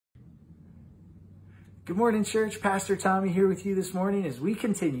Good morning, church. Pastor Tommy here with you this morning as we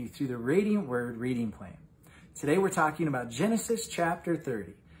continue through the Radiant Word reading plan. Today we're talking about Genesis chapter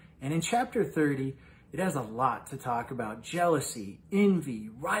 30. And in chapter 30, it has a lot to talk about: jealousy, envy,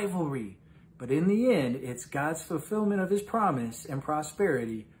 rivalry. But in the end, it's God's fulfillment of his promise and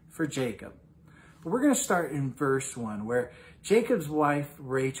prosperity for Jacob. But we're going to start in verse 1, where Jacob's wife,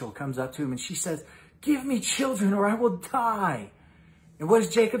 Rachel, comes up to him and she says, "Give me children or I will die." And what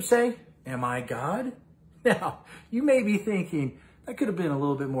does Jacob say? "Am I God?" Now, you may be thinking, that could have been a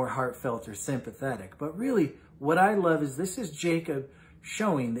little bit more heartfelt or sympathetic. But really, what I love is this is Jacob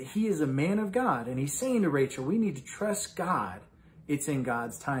showing that he is a man of God. And he's saying to Rachel, we need to trust God. It's in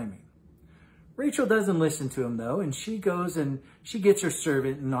God's timing. Rachel doesn't listen to him, though. And she goes and she gets her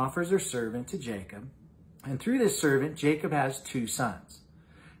servant and offers her servant to Jacob. And through this servant, Jacob has 2 sons.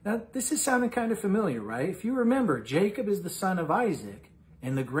 Now, this is sounding kind of familiar, right? If you remember, Jacob is the son of Isaac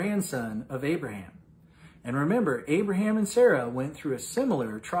and the grandson of Abraham. And remember, Abraham and Sarah went through a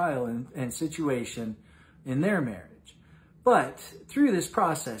similar trial and situation in their marriage. But through this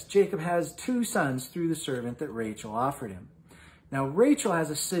process, Jacob has 2 sons through the servant that Rachel offered him. Now, Rachel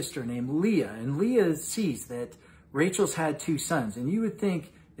has a sister named Leah, and Leah sees that Rachel's had 2 sons. And you would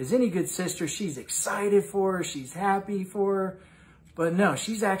think, as any good sister, she's excited for her, she's happy for her. But no,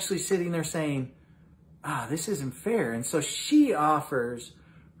 she's actually sitting there saying, this isn't fair. And so she offers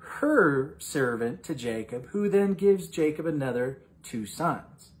her servant to Jacob, who then gives Jacob another 2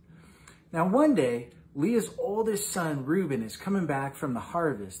 sons. Now, one day, Leah's oldest son, Reuben, is coming back from the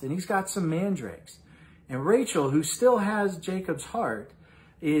harvest, and he's got some mandrakes. And Rachel, who still has Jacob's heart,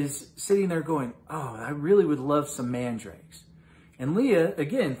 is sitting there going, I really would love some mandrakes. And Leah,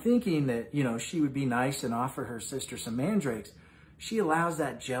 again, thinking that, she would be nice and offer her sister some mandrakes, she allows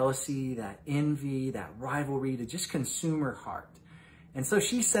that jealousy, that envy, that rivalry to just consume her heart. And so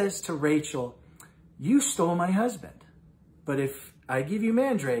she says to Rachel, "You stole my husband, but if I give you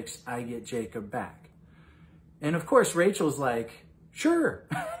mandrakes, I get Jacob back." And of course, Rachel's like, "Sure."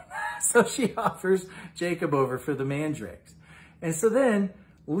 So she offers Jacob over for the mandrakes. And so then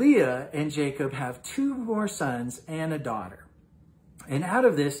Leah and Jacob have 2 more sons and a daughter. And out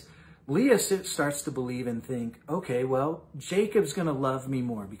of this, Leah starts to believe and think, okay, well, Jacob's going to love me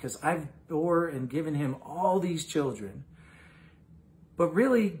more because I've bore and given him all these children. But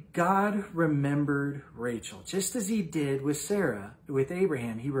really, God remembered Rachel, just as he did with Sarah, with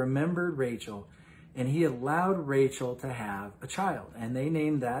Abraham. He remembered Rachel, and he allowed Rachel to have a child, and they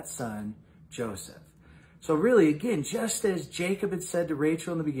named that son Joseph. So really, again, just as Jacob had said to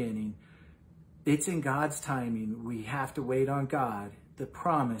Rachel in the beginning, it's in God's timing. We have to wait on God. The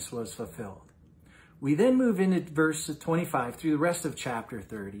promise was fulfilled. We then move into verse 25 through the rest of chapter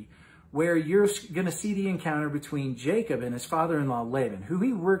 30, where you're going to see the encounter between Jacob and his father-in-law Laban, who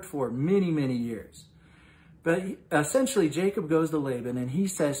he worked for many, many years. But essentially, Jacob goes to Laban and he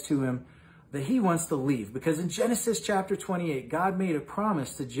says to him that he wants to leave, because in Genesis chapter 28, God made a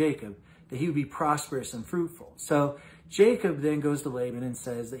promise to Jacob that he would be prosperous and fruitful. So Jacob then goes to Laban and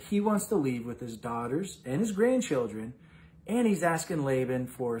says that he wants to leave with his daughters and his grandchildren, and he's asking Laban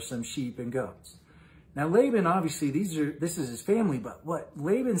for some sheep and goats. Now, Laban, obviously, this is his family, but what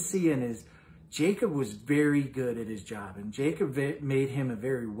Laban's seeing is Jacob was very good at his job, and Jacob made him a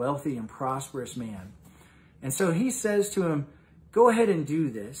very wealthy and prosperous man. And so he says to him, go ahead and do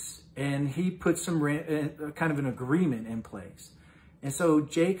this, and he puts some kind of an agreement in place. And so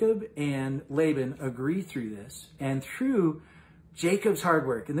Jacob and Laban agree through this, and through Jacob's hard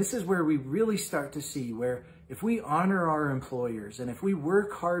work, and this is where we really start to see where if we honor our employers and if we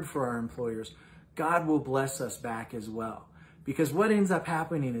work hard for our employers, God will bless us back as well. Because what ends up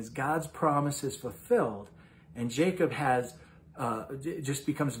happening is God's promise is fulfilled, and Jacob has just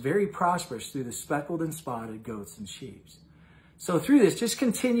becomes very prosperous through the speckled and spotted goats and sheep. So through this, just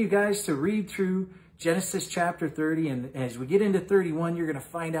continue, guys, to read through Genesis chapter 30. And as we get into 31, you're going to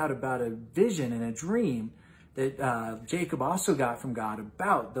find out about a vision and a dream that Jacob also got from God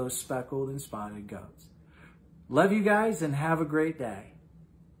about those speckled and spotted goats. Love you guys and have a great day.